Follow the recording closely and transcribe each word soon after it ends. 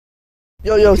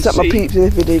Yo, set my peeps in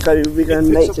this video, we're going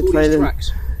nature training.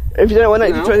 If you don't know what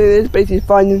nature training is, basically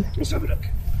finding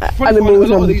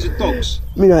animals a lot of these are dogs.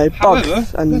 You know,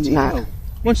 bugs and that.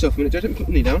 Myself a minute, Joe, don't put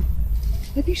the knee down.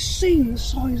 Have you seen the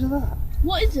size of that?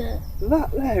 What is it?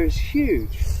 That there is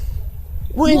huge.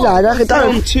 What is that? Like a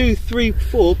dog? 1, 2, 3,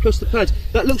 4 plus the pads.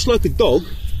 That looks like a dog,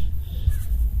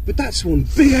 but that's one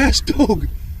big ass dog.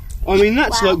 I mean,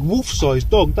 that's like wolf-sized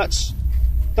dog. That's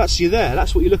you there.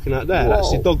 That's what you're looking at there. Whoa.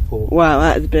 That's your dog paw. Wow,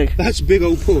 that is big. That's a big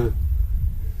old paw.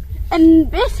 And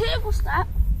this here, what's that?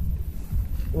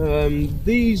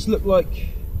 These look like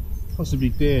possibly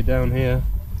deer down here.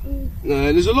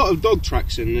 There's a lot of dog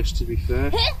tracks in this, to be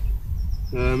fair.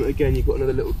 Again, you've got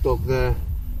another little dog there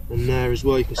and there as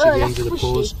well. You can see the ends of the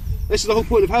paws. This is the whole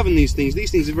point of having these things. These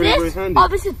things are very, very handy. Oh,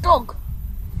 this is dog.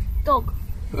 Dog.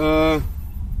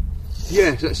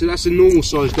 Yeah, that's a normal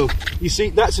sized dog. You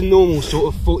see, that's a normal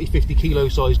sort of 40-50 kilo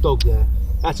sized dog there.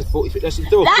 That's a 40. That's a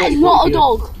dog. That is not a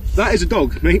dog. That is a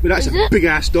dog, mate, but that's a big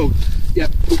ass dog.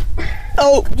 Yep.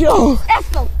 Oh, yo. Let's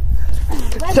go.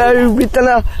 So we've done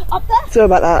up there. So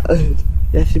about that.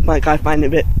 Yes, you might guys find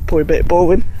it probably a bit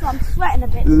boring. So I'm sweating a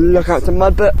bit. Look out some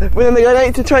mud, but we're gonna go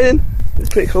nature training. It's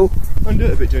pretty cool. Undo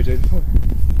it a bit, Jojo.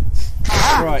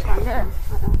 Right.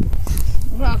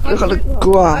 Look at the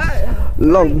grass.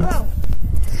 Long.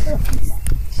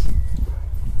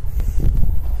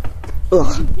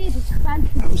 Ugh.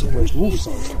 That was almost wolf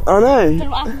size. I know.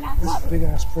 That's a big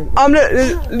ass print. Look,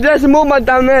 there's some more mud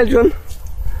down there, John.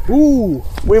 Ooh.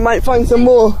 We might find some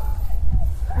more.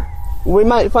 We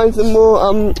might find some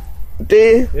more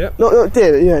deer. Yep. Not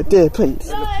deer, yeah, deer prints.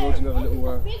 Let's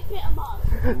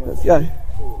go.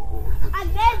 And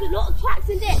there's a lot of tracks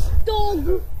in there.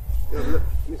 Dog.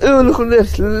 Oh, look at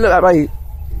this. Look at that, mate.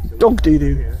 Dog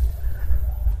doo-doo.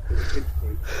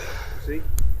 See?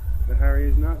 The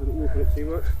Harriers now, so don't walk on it too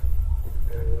much.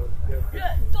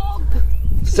 Dog.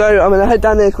 So I'm gonna head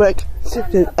down there quick. See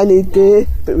if there's any deer,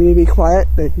 but we need to be quiet.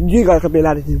 But you guys can be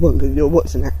allowed if you want because you're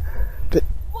watching it. But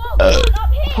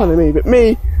pardon me, but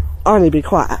me, I need to be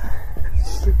quiet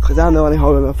because I'm the one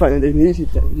holding my phone and doing YouTube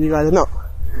videos. You guys are not.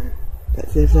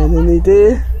 Let's see if there's any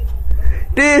deer.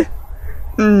 Deer?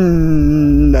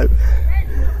 No.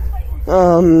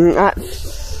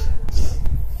 That's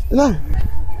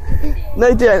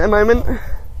no deer at the moment.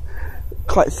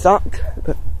 Quite sucked,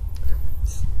 but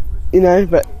you know,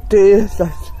 but deer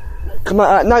just come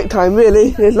out at night time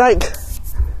really. It's like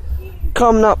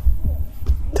coming up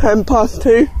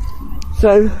 2:10.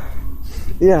 So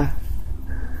yeah.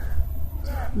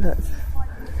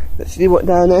 Let's see what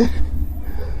down there.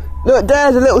 Look,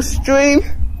 there's a little stream.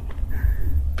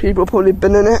 People probably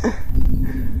been in it.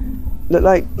 Look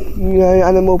like, you know,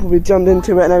 animal probably jumped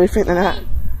into it and everything like that.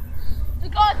 The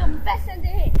guys on the best end of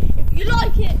here. If you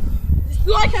like it, just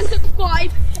like and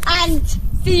subscribe and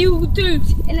see you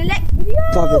dudes in the next video.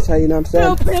 That's how you know what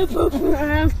I'm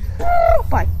saying.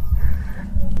 Bye.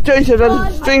 Joseph, there's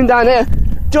a stream down here.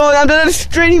 John, I'm doing a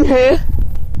stream here.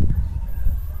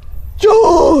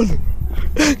 John!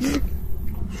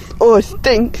 Oh, it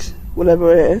stinks.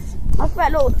 Whatever it is. I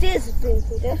bet little deers have been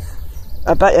through this.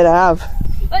 I bet you they have.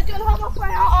 But do you want to hold my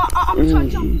phone? I'm trying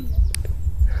to jump.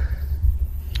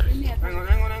 Hang on.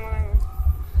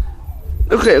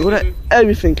 Look at it, look at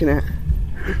everything in it.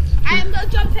 I'm going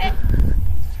to jump in.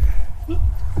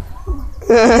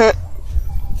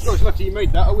 Gosh, lucky you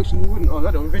made that. I wish you wouldn't. Oh,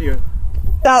 that on video.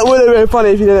 That would have been funny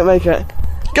if you didn't make it.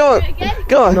 Go on,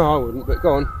 go on. No, I wouldn't, but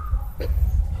go on.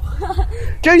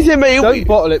 Joseph, mate. Don't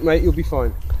bottle it, mate. You'll be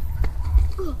fine.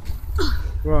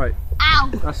 Right. Ow.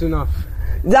 That's enough.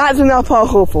 That's enough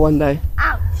parkour for one day.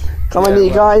 Ouch. Come on, you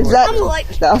guys.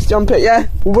 Let us jump it, yeah?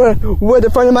 With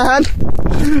the phone in my hand.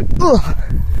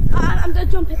 I'm going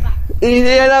to jump it back.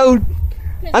 Easy,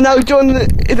 I know John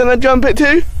is going to jump it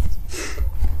too.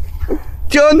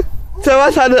 John, so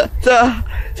that's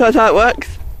how it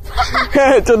works.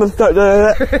 John will start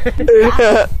doing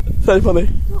it. So funny.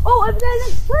 Oh, over there,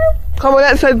 let's go. Come on,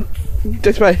 let's head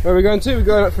this way. Where are we going to? We're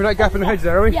going up for that gap in the hedge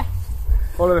there, are we? Yeah.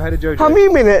 Follow the head of Jojo. How many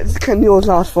minutes can yours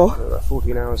last for? About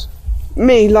 14 hours.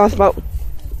 Me last about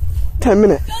 10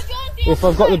 minutes. Well, if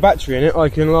I've got the battery in it, I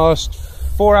can last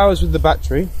 4 hours with the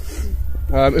battery.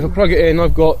 If I plug it in,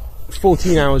 I've got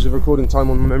 14 hours of recording time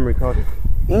on my memory card.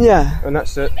 Yeah. And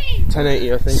that's at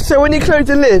 1080, I think. So when you close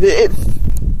the lid,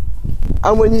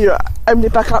 and when you open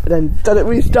it back up then, does it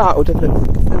restart or does it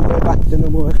go back to the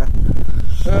normal worker?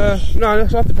 No, I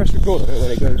have to press record on it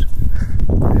when it goes.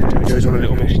 It goes on a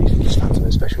little mission, he's found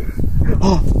something special.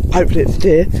 Oh, hopefully it's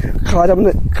deer. Cause I'm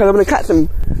gonna catch some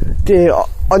deer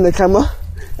on the camera.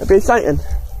 It'd be exciting.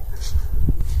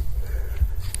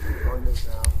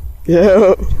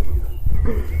 Yeah.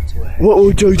 What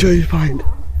will Jojo find?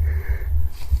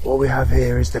 What we have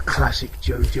here is the classic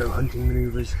Jojo hunting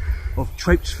manoeuvres of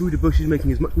traipse through the bushes,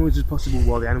 making as much noise as possible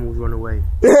while the animals run away.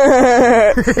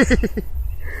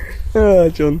 Oh,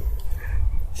 John.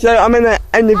 So I'm gonna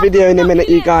end the video in a minute,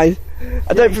 you guys.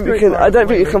 I don't think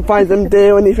you can find them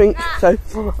deer or anything. So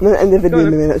I'm gonna end the video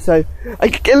in a minute. So I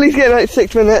can at least get like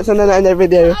 6 minutes and then end the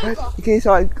video. Okay,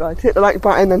 so I hit the like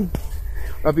button and.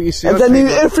 But you see, And then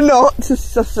if not,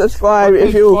 just subscribe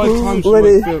if you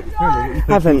already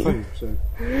haven't.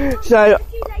 So,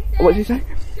 what did you say?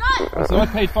 So I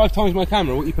paid 5 times my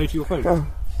camera, what you paid for your phone.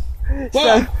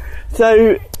 Oh.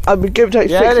 So I would give it like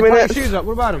 6 minutes. Shoes up.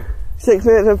 What about them? 6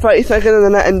 minutes and 30 seconds and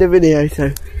then I end the video.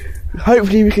 So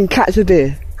hopefully we can catch a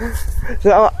deer.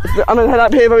 So I'm going to head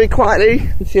up here very quietly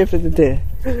and see if there's a deer.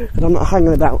 Because I'm not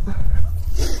hanging about.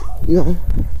 You know.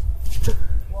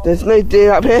 There's no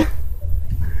deer up here.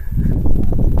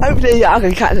 Hopefully I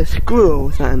can catch a squirrel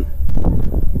or something.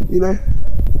 You know?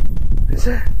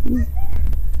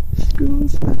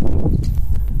 Squirrels.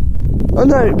 Oh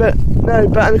no, but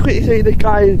I'm quickly show you the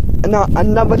guy the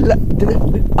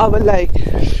other lake.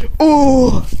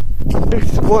 Oh, big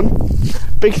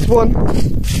swan.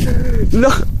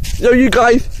 Look, yo, you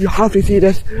guys, you have to see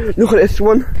this. Look at this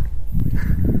swan.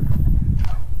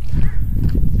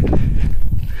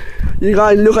 You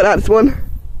guys, look at that swan.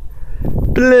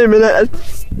 Blooming,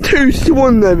 there's 2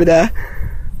 swans over there.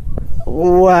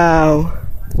 Wow.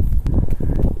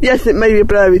 Yes, it may be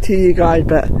blurry to you guys,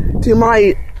 but to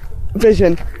my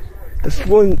vision, the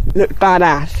swan looked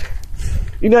badass.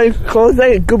 You know, because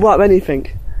they get good at anything.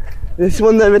 There's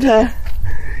swan over there.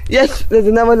 Yes, there's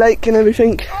another lake and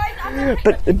everything,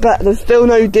 but there's still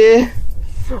no deer.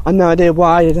 I've no idea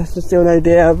why there's still no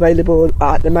deer available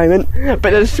at the moment.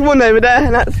 But there's swan over there,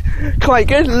 and that's quite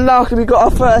good. Luckily we got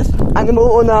our first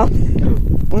animal on our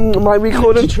might we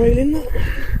call them trailing.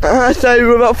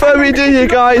 So without further ado, you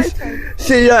guys,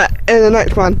 see you in the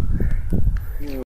next one.